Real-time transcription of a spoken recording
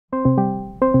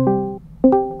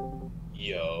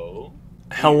Yo.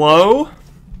 Hello?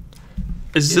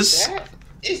 Is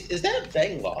that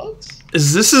Bang Logz?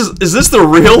 Is this the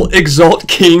real Exalt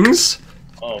Kingz?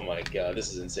 Oh my god,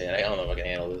 this is insane. I don't know if I can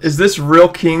handle this. Is this real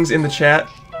Kingz in the chat?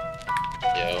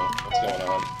 Yo, what's going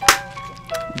on?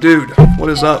 Dude, what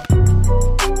is up?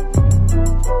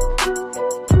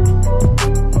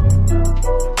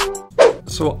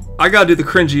 So I gotta do the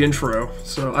cringy intro.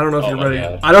 So I don't know if you're ready.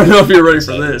 God. I don't know if you're ready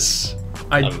for this.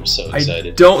 I'm so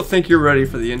excited. I don't think you're ready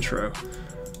for the intro.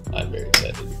 I'm very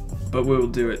excited. But we will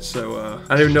do it. So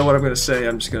I don't even know what I'm gonna say.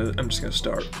 I'm just gonna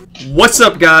start. What's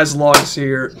up, guys? Logz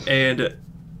here, and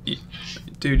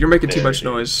dude, you're making too much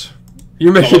noise.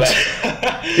 You're making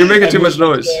too much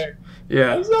noise.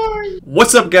 Yeah. I'm sorry.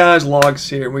 What's up, guys? Logz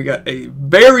here. We got a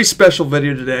very special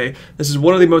video today. This is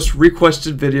one of the most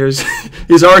requested videos.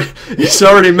 he's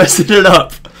already messing it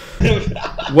up.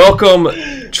 Welcome,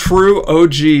 true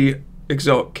OG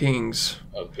Eggsalt Kingz.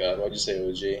 Oh god, why'd you say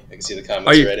OG? I can see the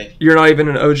comments already. You're not even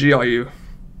an OG, are you?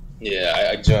 Yeah,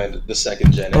 I joined the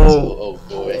second gen. Oh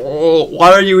boy. Oh,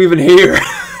 why are you even here?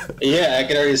 Yeah, I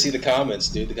can already see the comments,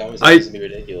 dude. The comments are gonna be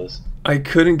ridiculous. I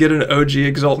couldn't get an OG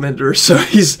Eggsalt Mender, so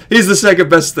he's the second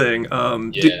best thing.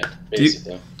 Yeah,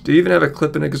 basically. Do you even have a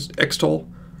clip in Extol?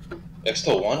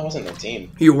 Extol 1 wasn't the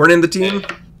team. You weren't in the team?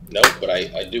 Nope, but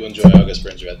I do enjoy August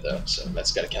Burns Red though, so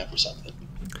that's gotta count for something.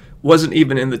 Wasn't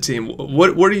even in the team.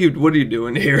 What are you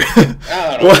doing here?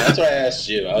 I don't know. That's why I asked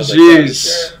you. I was Jeez. like,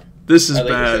 sure? This is Are they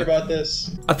bad. sure about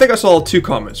this? I think I saw two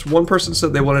comments. One person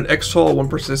said they wanted Extol, one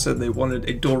person said they wanted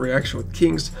a dual reaction with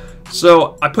Kingz.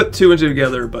 So I put two and two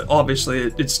together, but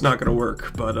obviously it's not going to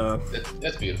work. But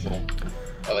that's beautiful.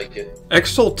 I like it.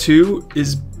 Extol 2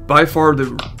 is by far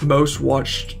the most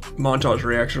watched montage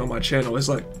reaction on my channel. It's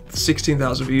like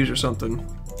 16,000 views or something.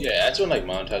 Yeah, that's when like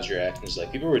montage reactions,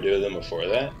 like people were doing them before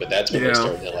that, but that's when they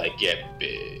started to like get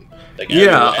big. Like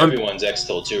everyone's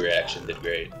Extol 2 reaction did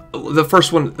great. The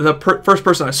first one, first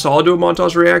person I saw do a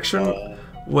montage reaction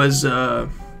was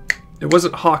it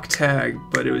wasn't Hawk Tag,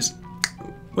 but it was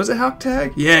it Hawk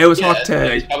Tag? Yeah, it was Hawk Tag.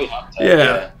 It was probably Hawk Tag.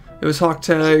 Yeah, it was Hawk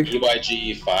Tag.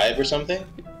 EYG 5 or something.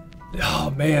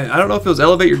 Oh man, I don't know if it was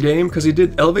Elevate Your Game, because he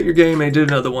did Elevate Your Game and he did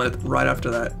another one right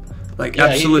after that, like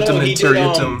Absolutum and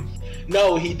Territum.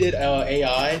 No, he did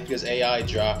AI, because AI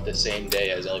dropped the same day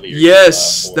as Elevate Your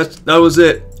Yes, Game. that was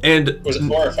it. And was it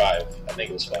 4 or 5? I think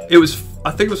it was 5.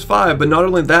 I think it was 5, but not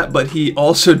only that, but he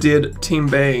also did Team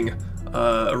Bang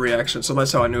a reaction, so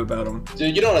that's how I knew about him.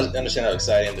 Dude, you don't understand how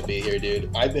excited I am to be here, dude.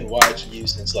 I've been watching you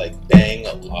since like Bang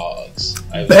Logz.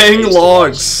 Bang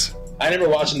Logz. I remember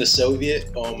watching the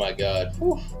Soviet. Oh my god.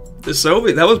 Whew. The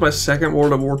Soviet, that was my second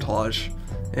World of Wartage,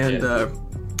 and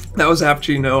that was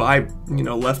after I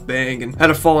left Bang and had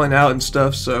a falling out and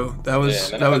stuff. So that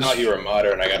was I thought you were a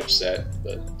modder and I got upset.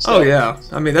 But still. Oh yeah,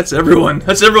 I mean that's everyone.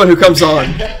 That's everyone who comes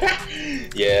on.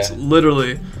 Yeah. It's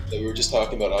literally. So we were just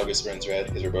talking about August Burns Red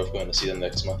because we're both going to see them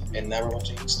next month, and now we're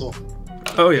watching Extol.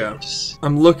 Oh yeah.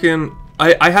 I'm looking.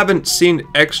 I haven't seen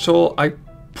Extol. I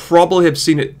probably have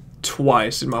seen it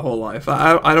twice in my whole life.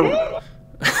 I don't.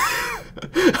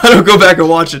 I don't go back and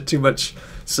watch it too much.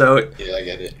 So. Yeah, I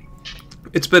get it.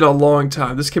 It's been a long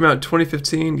time. This came out in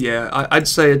 2015. Yeah, I'd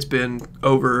say it's been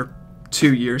over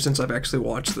 2 years since I've actually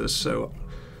watched this. So.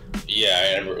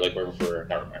 Yeah, I remember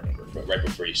right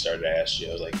before you started, I asked you.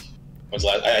 I was like, "When's the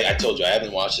last?" I told you I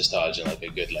haven't watched this Taj in like a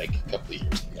good couple of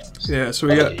years. Yeah, so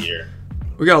we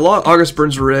got a lot of August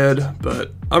Burns Red,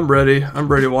 but I'm ready. I'm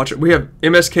ready to watch it. We have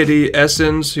MSKD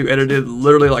Essence, who edited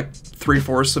literally like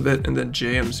 3/4 of it, and then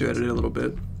Jams, who edited a little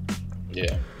bit.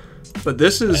 Yeah. But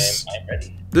this is I'm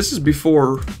ready. This is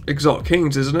before Exalt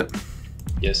Kingz, isn't it?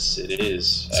 Yes, it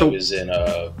is. So, I was in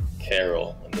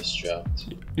Peril when this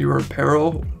dropped. You were in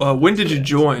Peril? When did you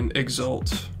join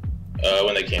Exalt?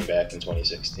 When they came back in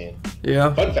 2016.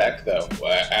 Yeah. Fun fact though,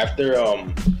 after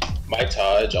my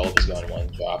Taj, All of Us Gone 1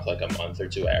 dropped like a month or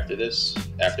two after this,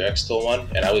 after Extol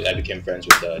 1, and I became friends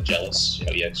with Jealous,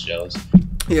 EX Jealous.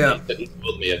 Yeah. He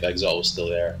told me if Exalt was still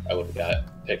there, I would have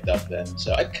got picked up then.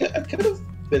 So I could have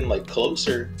been like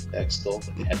closer to Extol.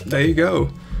 There you go.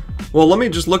 Well, let me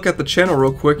just look at the channel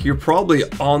real quick. You're probably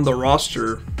on the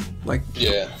roster like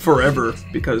forever,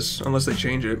 because unless they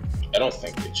change it. I don't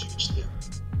think they changed it.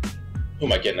 Who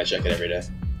am I getting? I check it every day.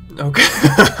 Okay.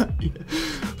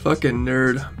 Fucking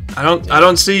nerd. I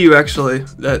don't see you actually.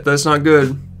 That's not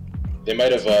good. They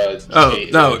might have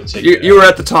you were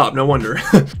at the top, no wonder.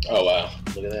 Oh wow.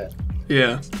 Look at that.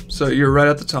 Yeah. So you're right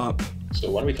at the top. So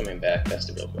when are we coming back? That's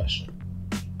the real question.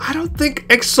 I don't think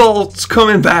Exalt's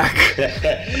coming back.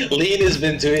 Lean has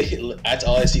been tweeting. That's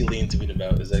all I see Lean tweet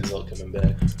about is Exalt coming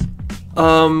back.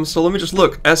 So let me just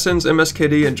look. Essence,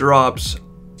 MSKD, and Drops.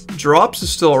 Drops is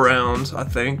still around, I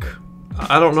think.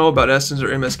 I don't know about Essence or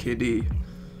MSKD.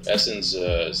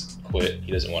 Essence quit.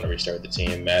 He doesn't want to restart the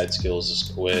team. Mad Skills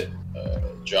just quit.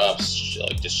 Drops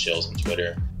just chills on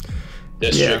Twitter.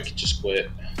 District just quit.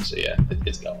 So yeah,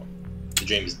 it's gone. The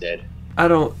dream is dead.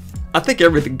 I think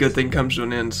every good thing comes to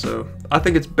an end, so I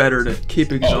think it's better to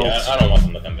keep Exalt. Oh, yeah, I don't want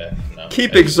them to come back. No.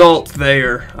 Keep Exalt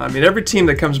there. I mean, every team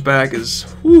that comes back is,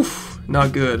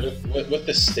 not good. With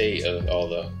the state of all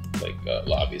the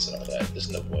lobbies and all that, there's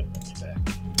no point in coming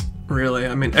back. Really?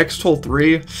 I mean, Extol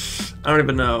 3, I don't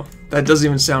even know. That doesn't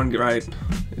even sound right.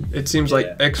 It seems like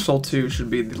Extol 2 should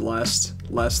be the last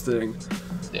thing.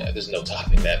 Yeah, there's no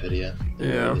topping that video.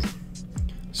 Yeah.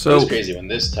 So it was crazy when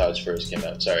this Taj first came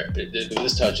out. Sorry, when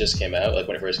this Taj just came out, like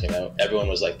when it first came out, everyone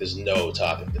was like, "There's no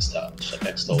topping this Taj." Like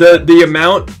Extol. The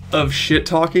amount of shit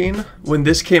talking when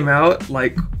this came out,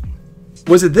 like,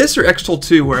 was it this or Extol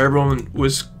 2 where everyone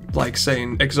was like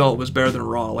saying Exalt was better than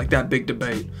Raw, like that big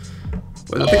debate?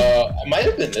 It might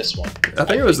have been this one. I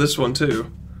think it was this one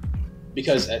too.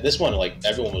 Because at this one, like,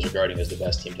 everyone was regarding as the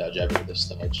best team Taj ever. This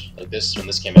Taj, like this, when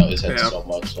this came out, this had so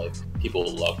much, like, people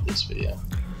loved this video.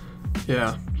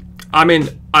 Yeah, I mean,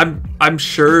 I'm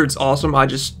sure it's awesome. I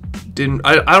just didn't.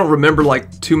 I don't remember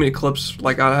like too many clips.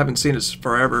 Like I haven't seen it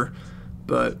forever,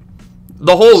 but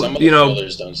the whole some of the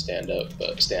fillers don't stand up, but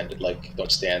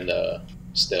don't stand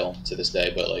still to this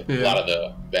day. But like a lot of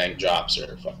the bang drops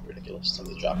are fucking ridiculous. Some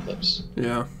of the drop clips.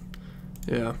 Yeah.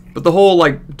 But the whole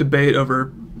like debate over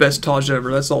best Taj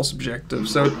ever, that's all subjective.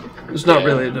 So it's not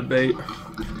really a debate.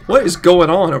 What is going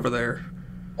on over there?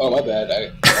 Oh, my bad.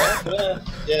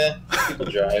 Yeah, people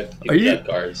drive. People drive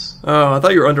cars. Oh, I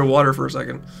thought you were underwater for a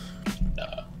second.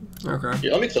 No. Okay.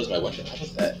 Here, let me close my window. How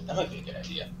about that? That might be a good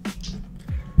idea.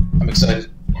 I'm excited.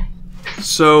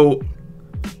 So,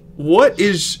 what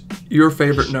is your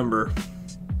favorite number?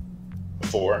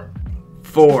 4.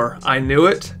 4. I knew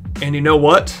it. And you know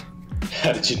what?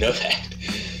 How did you know that?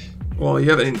 Well, you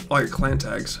have it in all your clan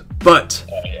tags. But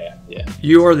yeah.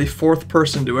 You are the 4th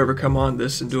person to ever come on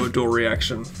this and do a dual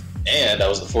reaction. And I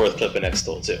was the 4th clip in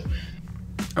Extol too.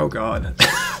 Oh God.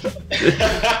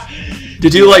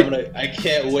 Did you like? I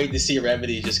can't wait to see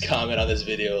Remedy just comment on this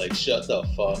video like, shut the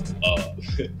fuck up.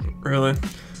 Really?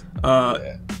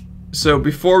 So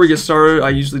before we get started, I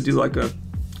usually do like a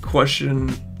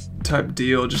question type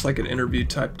deal, just like an interview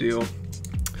type deal.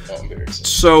 Oh, I'm very excited.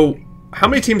 So, how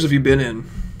many teams have you been in?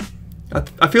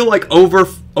 I feel like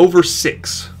over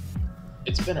 6.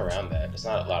 It's been around that. It's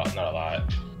not a lot.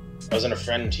 I was in a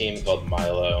friend team called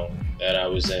Milo. Then I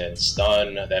was in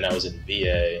Stun. Then I was in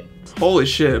VA. Holy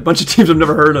shit! A bunch of teams I've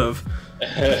never heard of.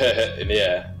 And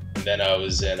then I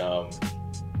was in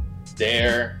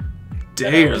Dare.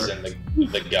 Dare. I was in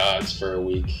the Gods for a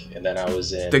week, and then I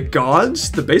was in the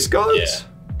Gods, the base Gods.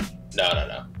 Yeah.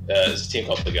 No. There's a team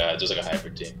called the Gods. It was like a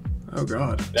hybrid team. Oh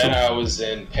God. Then I was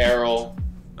in Peril.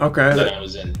 Okay. Then I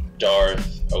was in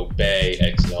Darth, Obey,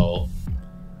 Extol,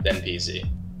 then PZ.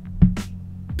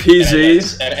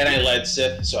 PZ. And I led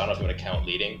Sith, so I don't know if I'm going to count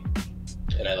leading.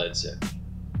 And I led Sith.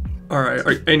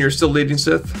 Alright, and you're still leading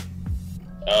Sith?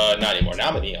 Not anymore. Now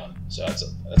I'm an Eon, so that's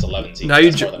 11 teams. Now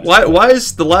why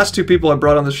is the last 2 people I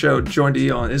brought on the show joined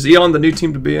Eon? Is Eon the new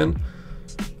team to be in?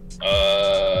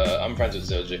 I'm friends with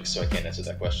Zojic, so I can't answer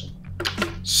that question.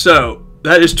 So,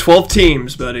 that is 12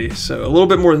 teams, buddy. So, a little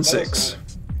bit more than 6.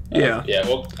 Yeah. Yeah,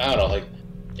 well, I don't know,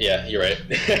 yeah, you're right.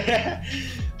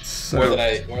 So, more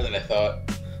than I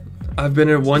thought. I've been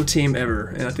in 1 team ever,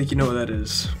 and I think you know what that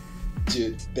is.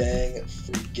 Dude, bang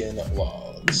freaking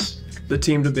Logz. The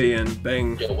team to be in,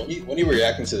 bang. Yo, when you were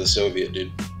reacting to the Soviet,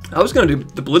 dude? I was going to do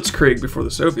the Blitzkrieg before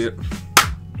the Soviet.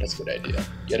 That's a good idea.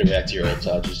 You gotta react to your old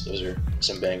Tajas. Those are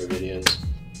some banger videos.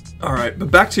 Alright,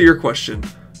 but back to your question.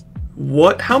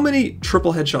 How many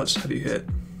triple headshots have you hit?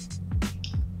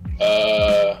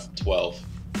 12.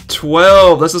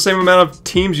 12. That's the same amount of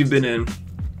teams you've been in.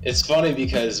 It's funny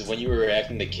because when you were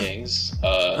reacting to Kingz,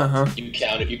 you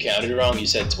counted wrong. You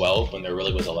said 12 when there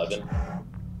really was 11.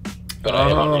 But I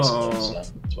have on recent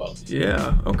so 12.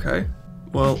 Yeah. Okay.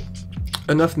 Well,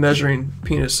 enough measuring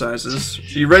penis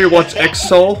sizes. You ready to watch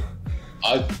Extol?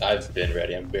 I've been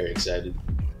ready. I'm very excited.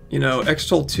 You know,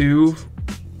 Extol 2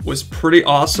 was pretty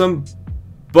awesome,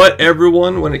 but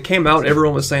when it came out,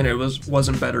 everyone was saying it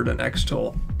wasn't better than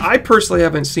Extol. I personally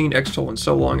haven't seen Extol in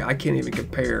so long, I can't even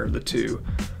compare the 2.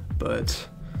 But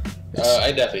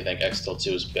I definitely think Extol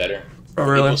 2 is better. Oh,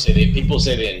 really? People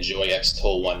say they enjoy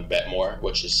Extol 1 bet more,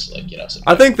 which is like,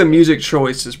 I think the music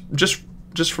choice is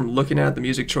just from looking at it, the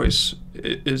music choice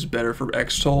is better for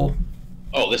Extol.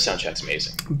 Oh, this soundtrack's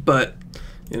amazing. But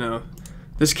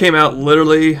this came out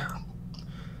literally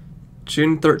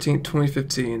June 13th,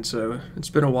 2015, so it's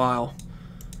been a while.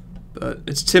 But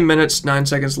it's 10 minutes, 9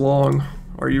 seconds long.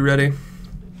 Are you ready?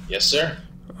 Yes, sir.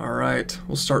 All right,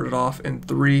 we'll start it off in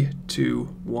 3, 2,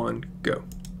 1, go.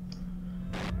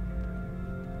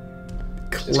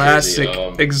 Classic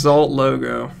Exalt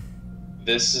logo.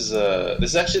 This is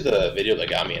actually the video that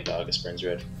got me into August Burns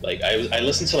Red. Like I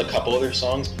listened to a couple other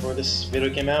songs before this video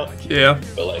came out. Yeah.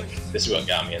 But like this is what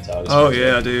got me into August. Oh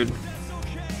yeah, dude.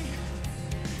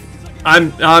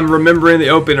 I'm remembering the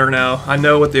opener now. I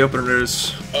know what the opener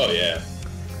is. Oh yeah.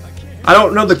 I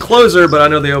don't know the closer, but I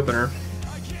know the opener.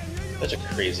 Such a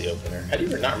crazy opener. How do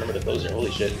you not remember the closer?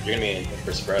 Holy shit! You're gonna be in for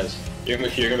a surprise. You're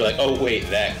gonna be like, oh wait,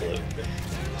 that clip.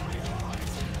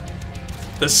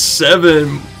 The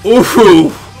 7. Ooh.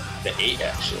 The 8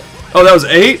 actually. Oh, that was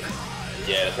 8?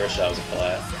 Yeah, the first shot was a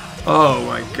flat. Oh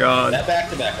my god. That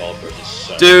back-to-back all approach is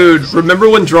so dude, nice. Remember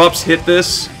when drops hit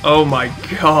this? Oh my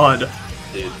god.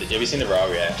 Dude, have you seen the raw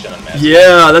reaction on Matt?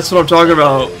 Yeah, that's what I'm talking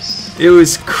about. It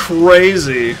was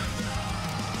crazy.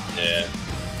 Yeah.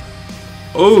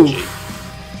 Oh.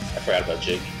 I forgot about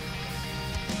Jake.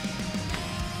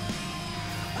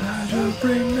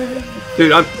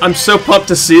 Dude, I'm so pumped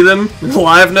to see them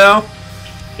live now.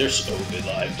 They're so good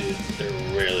live, dude. They're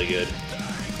really good.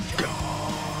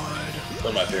 God. One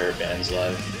of my favorite bands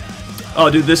live. Oh,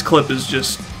 dude, this clip is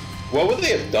just... What would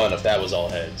they have done if that was all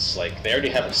heads? Like, they already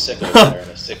have a sick opener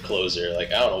and a sick closer.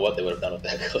 Like, I don't know what they would have done with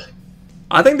that clip.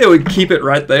 I think they would keep it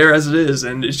right there as it is,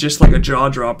 and it's just like a jaw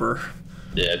dropper.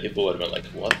 Yeah, people would have been like,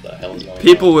 what the hell is going on?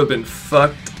 People would have been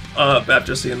fucked up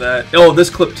after seeing that. Oh, this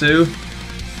clip too.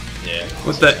 Yeah.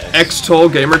 With the Extol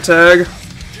gamer tag.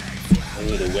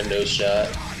 Ooh, the window shot.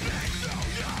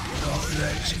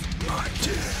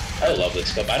 I love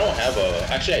this clip. I don't have a...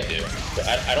 Actually, I do. But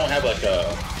I don't have like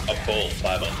a Bolt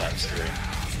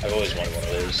 5-on-3. I've always wanted one of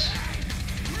those.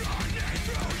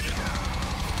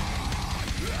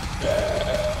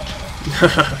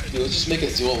 Dude, let's just make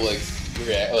a dual like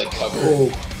cover.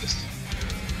 Oh.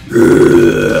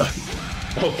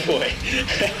 Oh boy.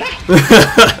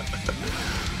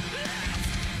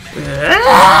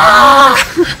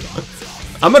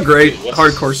 I'm a great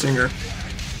hardcore singer.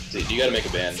 Dude, you gotta make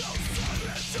a band.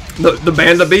 The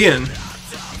band to be in.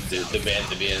 Dude, the band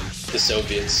to be in. The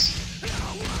Soviets.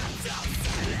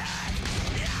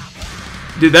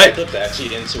 Dude, I flipped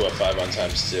actually into a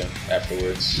 5-on-2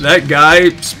 afterwards. That guy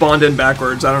spawned in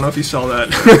backwards. I don't know if you saw that.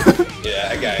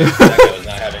 Yeah, that guy was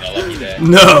not having a lucky day.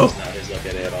 No. It's not his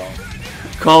lucky day at all.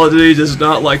 Call of Duty does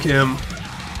not like him.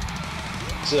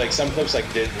 So like some clips like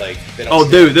they don't. Oh,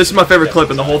 dude, this is my favorite clip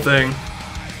in the whole thing.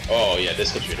 Oh yeah,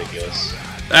 this clip's ridiculous.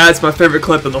 That's my favorite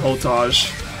clip in the whole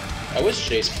Taj. I wish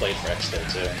Chase played for Extol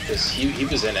too, because he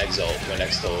was in Exalt when we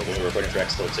were recording for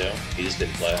Extol too. He just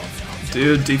didn't play.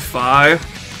 Dude, Defy.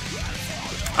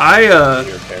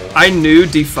 I knew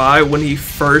Defy when he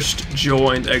first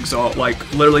joined Exalt. Like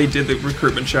literally did the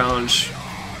recruitment challenge.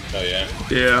 Oh yeah.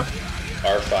 Yeah.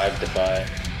 R5 Defy.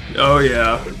 Oh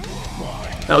yeah.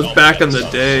 That was back in the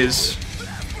days.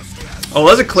 Oh,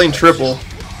 that's a clean triple.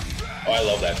 Oh, I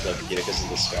love that clip. Yeah, because of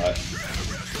the spot.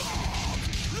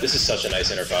 This is such a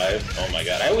nice inner 5. Oh my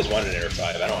god, I always wanted an inner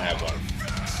 5. I don't have one.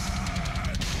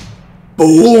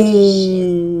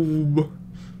 Boom!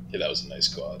 Yeah, that was a nice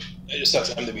quad. It just sucks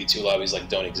MW2 lobbies like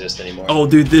don't exist anymore. Oh,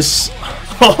 dude, this.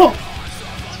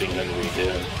 Speaking of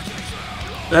MW2.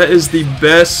 That is the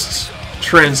best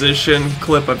transition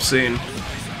clip I've seen.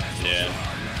 Yeah.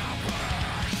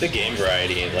 The game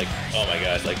variety, like, oh my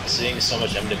god, like seeing so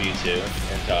much MW2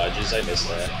 and dodges, I miss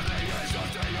that.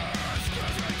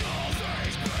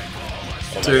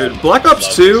 Oh dude, god, Black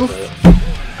Ops 2,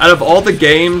 out of all the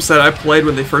games that I played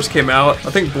when they first came out, I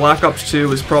think Black Ops 2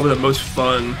 was probably the most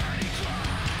fun.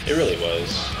 It really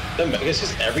was. I guess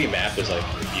because every map was like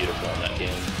beautiful in that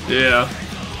game. Yeah.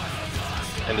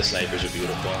 And the snipers are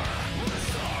beautiful.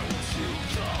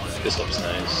 This looks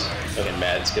nice. Fucking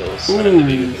mad skills. Ooh. On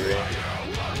MW3.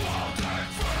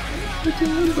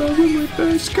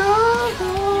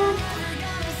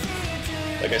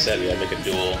 Like I said, we gotta make a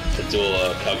dual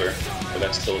cover of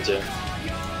Extol too.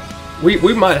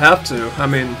 We might have to. I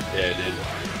mean, yeah, dude.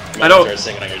 I don't start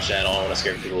singing on your channel. I want to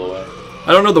scare people away.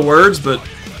 I don't know the words, but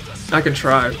I can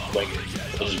try. Wing it.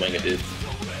 We'll just wing it, dude.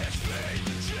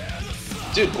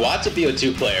 Dude, Guat's a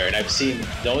BO2 player, and I've seen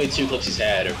the only 2 clips he's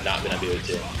had have not been on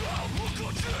BO2.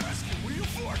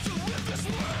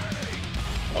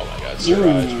 Oh my god,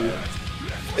 Siraj, man.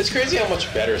 It's crazy how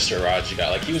much better Siraj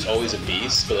got. Like, he was always a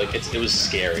beast, but like it was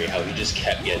scary how he just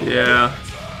kept getting better.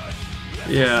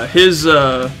 Yeah, his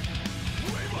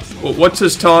what's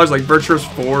his Taj, like Virtuous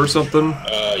 4 or something?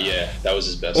 Yeah, that was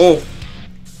his best. Oh.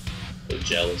 So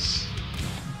jealous.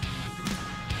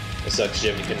 It sucks,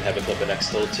 Jim. You couldn't have a clip of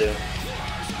Extol too.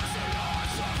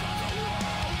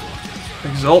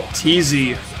 Exalt TZ.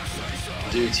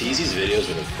 Dude, TZ's videos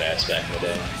were the best back in the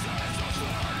day.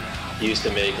 He used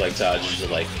to make like Taj's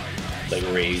like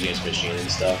Rage Against the Machine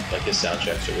and stuff. Like his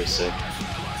soundtracks are really sick.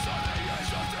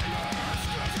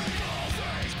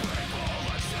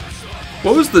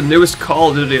 What was the newest Call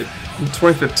of Duty in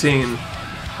 2015?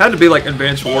 Had to be like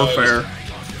Advanced Warfare.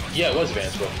 Yeah, it was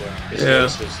Advanced Warfare. His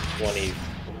newest was 20.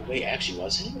 Wait, actually,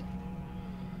 wasn't it?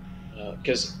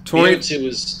 Because 22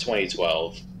 was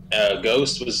 2012.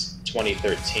 Ghost was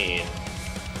 2013.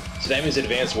 So that means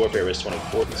Advanced Warfare was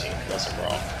 2014, unless I'm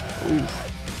wrong. Ooh.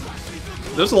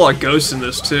 There's a lot of ghosts in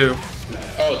this, too.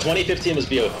 Oh, 2015 was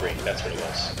BO3. That's what it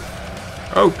was.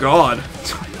 Oh, God.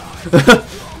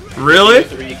 Really?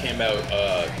 BO3 came out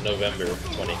November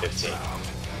 2015.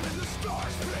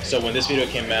 So when this video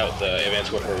came out, the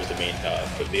Advanced Warfare was the main COD,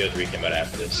 but BO3 came out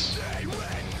after this.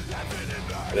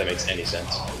 If that makes any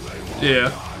sense. Yeah.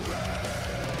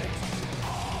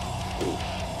 Ooh.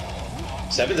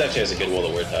 Sevens actually has a good World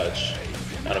of War touch.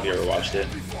 I don't know if you ever watched it.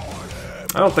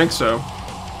 I don't think so.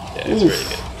 Yeah, it's really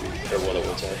good. For World of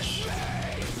War touch.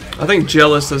 I think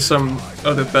Jealous has some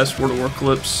of the best World of War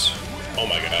clips. Oh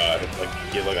my god. Like,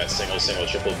 you have like that single,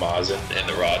 triple Mazen and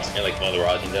the rods, and like one of the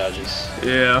rods and dodges.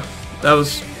 Yeah.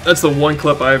 That's the one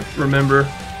clip I remember.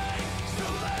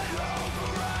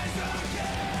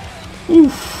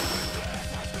 Oof.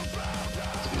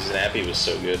 Snappy was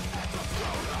so good.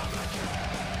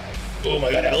 Oh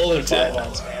my god, Hell and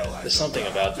 5-ons, man. There's something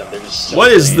about them. They're just so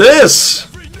What is this?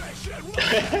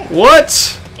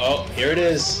 What? Oh, here it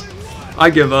is. I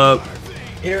give up.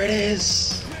 Here it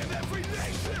is.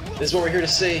 This is what we're here to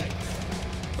see.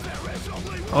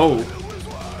 Oh.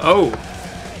 Oh.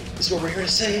 This is what we're here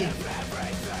to see.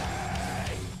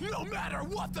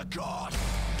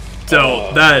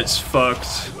 Dope. That is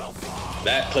fucked.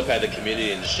 That clip had the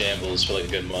community in shambles for like a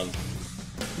good month.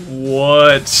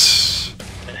 What?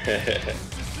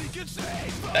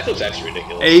 That clip's actually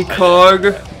ridiculous.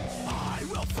 ACOG.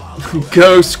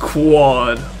 Ghost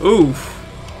Quad. Oof.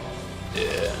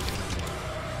 Yeah.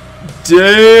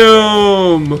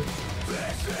 Damn.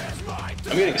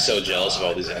 I'm getting so jealous of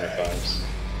all these NR5s.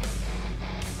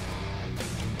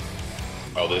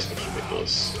 Oh, this looks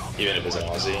ridiculous. Even if it's an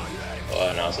Aussie,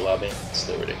 an Aussie lobby, it's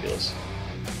still ridiculous.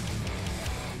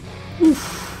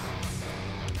 Oof.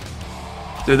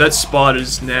 Dude, that spot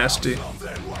is nasty.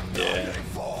 Yeah.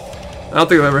 I don't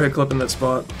think I've ever hit clip in that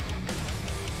spot.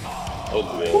 Oh,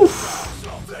 Will.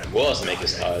 Will has to make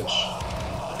his Taj.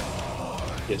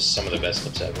 He has some of the best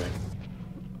clips ever.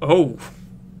 Oh.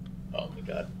 Oh my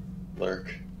god.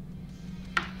 Lurk.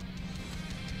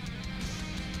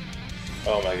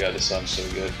 Oh my god, this song's so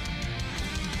good.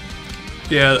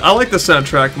 Yeah, I like the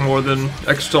soundtrack more than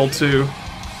Extol 2.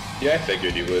 Yeah, I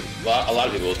figured you would. A lot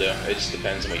of people do. It just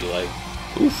depends on what you like.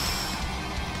 Oof.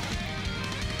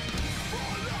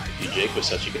 Jake was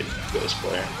such a good Ghost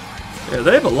player. Yeah,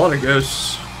 they have a lot of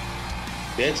ghosts.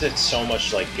 They had so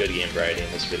much like good game variety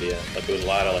in this video. Like there was a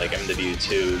lot of like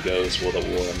MW2, Ghost, World of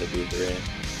War, MW3.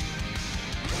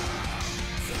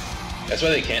 That's why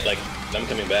they can't like them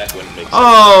coming back wouldn't make sense.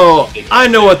 Oh, I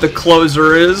know what the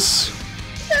closer is.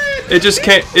 It just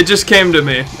came. It just came to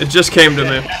me. It just came to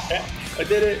me. I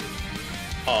did it.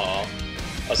 Aw.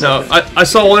 No, I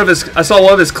saw one of his. I saw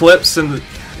one of his clips in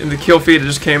the kill feed. It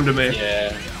just came to me.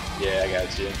 Yeah, I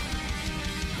got you.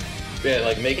 Yeah,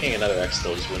 like making another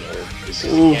Extol just wouldn't work because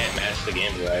you can't match the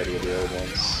game variety of the old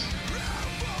ones.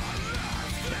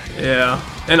 Yeah,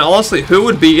 and honestly, who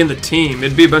would be in the team?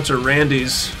 It'd be a bunch of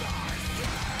Randys.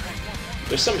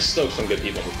 There's still some good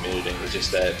people in the community. It's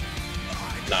just that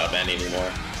not many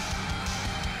anymore.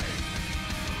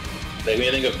 Like when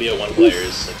you think of BO1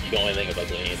 players, like you can only think of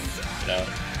like Lane, you know.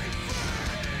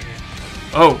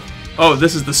 Oh,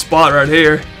 this is the spot right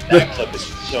here. That clip is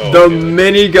so the good.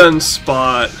 minigun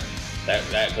spot.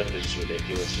 That clip is just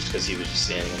ridiculous, just because he was just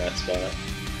standing in that spot.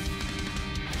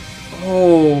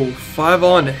 Oh, 5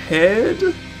 on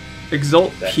head?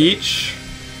 Exalt Peach?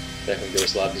 Back when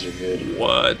Ghost lobbies are good.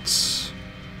 What?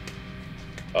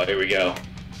 Oh, here we go.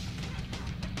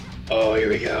 Oh, here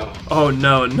we go. Oh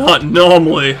no, not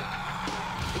normally.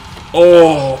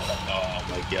 Oh. Oh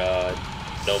my god.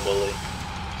 No bully.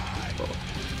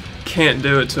 Can't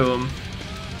do it to him.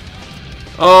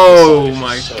 Oh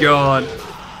my god. Good.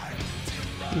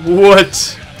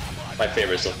 What? My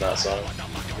favorite Slipknot song,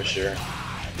 for sure.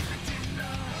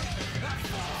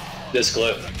 This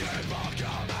clip.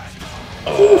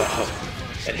 Oh,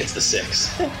 it hits the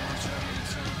 6.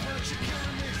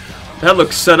 That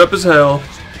looks set up as hell.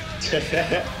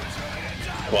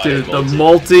 Dude, the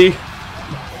multi.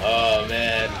 Oh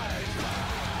man.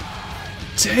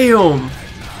 Damn.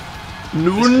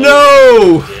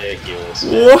 No. Ridiculous.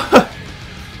 What?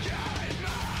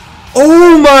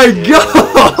 Oh my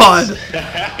god.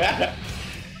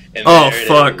 Oh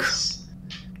fuck.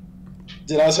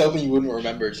 Dude, I was hoping you wouldn't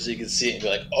remember just so you could see it and be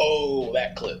like, oh,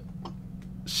 that clip.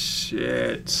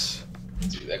 Shit.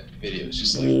 Dude, that video is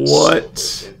just like what?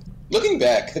 So looking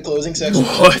back, the closing section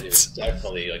is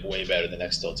definitely like way better than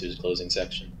Extol 2's closing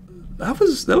section. That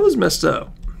was messed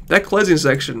up. That closing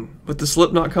section with the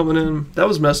slip knot coming in, that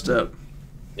was messed up.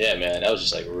 Yeah, man, that was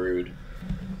just like rude.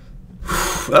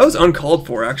 That was uncalled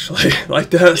for, actually. Like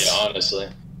that. Yeah, honestly.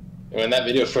 When that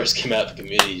video first came out, the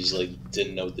community just like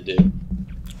didn't know what to do.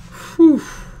 Whew.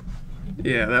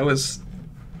 Yeah, that was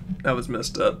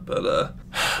messed up, but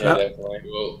yeah, definitely.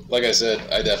 Well, like I said,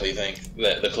 I definitely think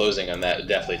that the closing on that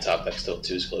definitely topped Extol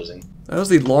 2's closing. That was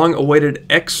the long-awaited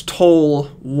Extol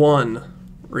 1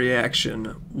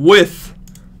 reaction with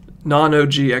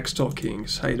non-OG Extol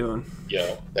Kingz. How you doing?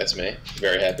 Yo, that's me.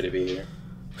 Very happy to be here.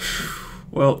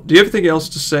 Well, do you have anything else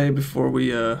to say before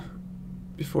we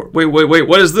wait,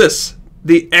 what is this?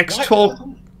 The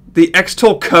Extol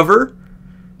cover?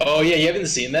 Oh yeah, you haven't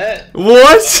seen that?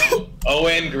 What?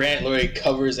 Owen Grant Laurie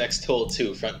covers Extol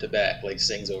 2 front to back, like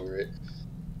sings over it.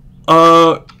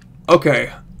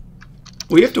 Okay.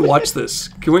 We have to watch this.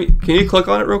 Can you click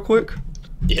on it real quick?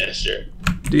 Yeah, sure.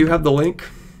 Do you have the link?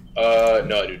 No,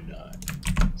 I do not.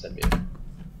 Send me it.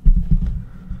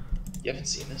 You haven't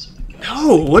seen this? Oh my God.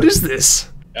 No, what is this?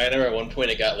 I remember at one point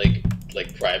it got like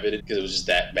privated because it was just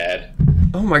that bad.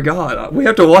 Oh my god, we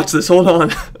have to watch this. Hold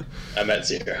on. I'm at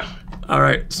 0.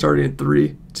 Alright, starting in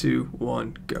 3, 2,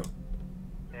 1, go.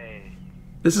 Hey,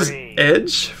 This is 3,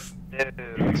 Edge?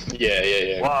 2,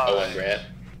 Yeah. 1, Owen Grant.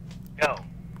 go.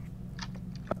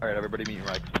 Alright, everybody meet your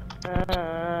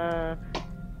mics.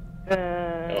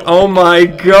 Oh my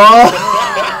god!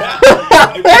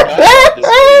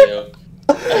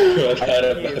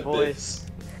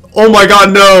 Oh my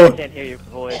god, no! I can't hear your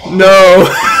voice. No!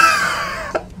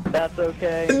 That's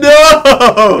okay.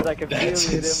 No! I can feel That's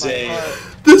it in insane. my heart.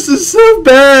 This is so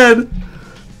bad!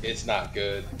 It's not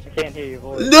good. I can't hear your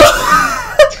voice.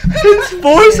 No! His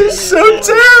voice is so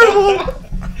terrible!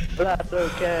 That's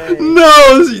okay.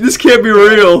 No, this can't be I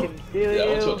real. can feel Yeah, I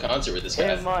went to you a concert with this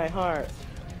guy. in my heart.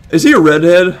 Is he a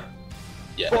redhead?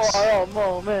 Yes. For a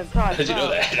moment, I How did you know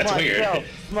that? found That's weird. myself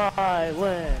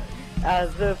smiling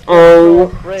as if Oh,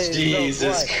 the rays of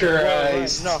Jesus light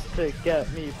Christ. were enough to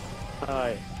get me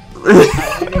by.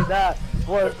 I knew that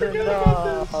was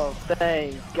enough.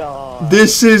 Thank God.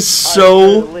 This is I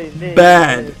so really needed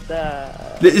bad.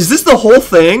 that. Is this the whole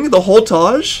thing? The whole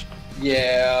Taj?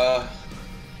 Yeah.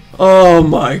 Oh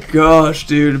my gosh,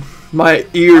 dude. My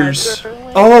ears. I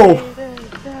really Oh!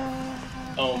 needed that.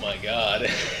 Oh my God.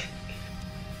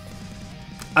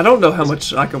 I don't know how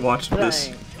much I can watch this.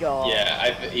 Thank God.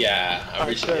 Yeah, I'm I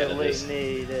reaching the end of really this.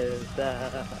 needed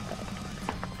that.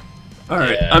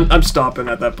 Alright, Yeah. I'm stopping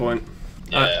at that point.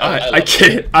 Yeah, I love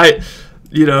can't.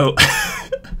 You know.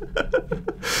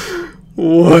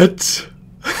 What?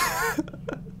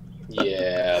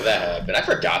 Yeah, that happened. I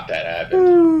forgot that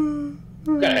happened.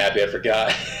 I'm kind of happy I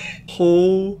forgot.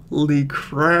 Holy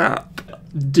crap.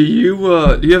 Do you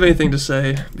have anything to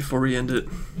say before we end it?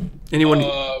 Anyone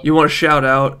you want to shout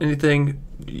out? Anything?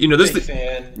 You know, Big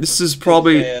fan. this is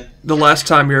probably fan. the last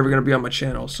time you're ever going to be on my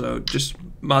channel, so just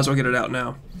might as well get it out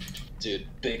now. Dude,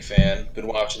 big fan. Been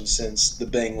watching since the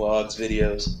Bang Logz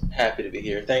videos. Happy to be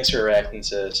here. Thanks for reacting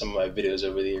to some of my videos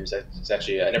over the years. It's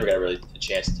actually, I never got a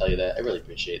chance to tell you that. I really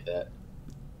appreciate that.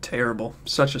 Terrible.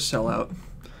 Such a sellout.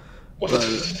 What?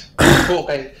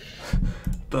 But,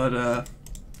 but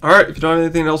alright, if you don't have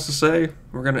anything else to say,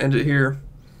 we're going to end it here.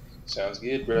 Sounds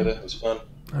good, brother. It was fun.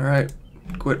 Alright,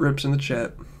 quit rips in the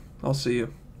chat. I'll see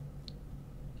you.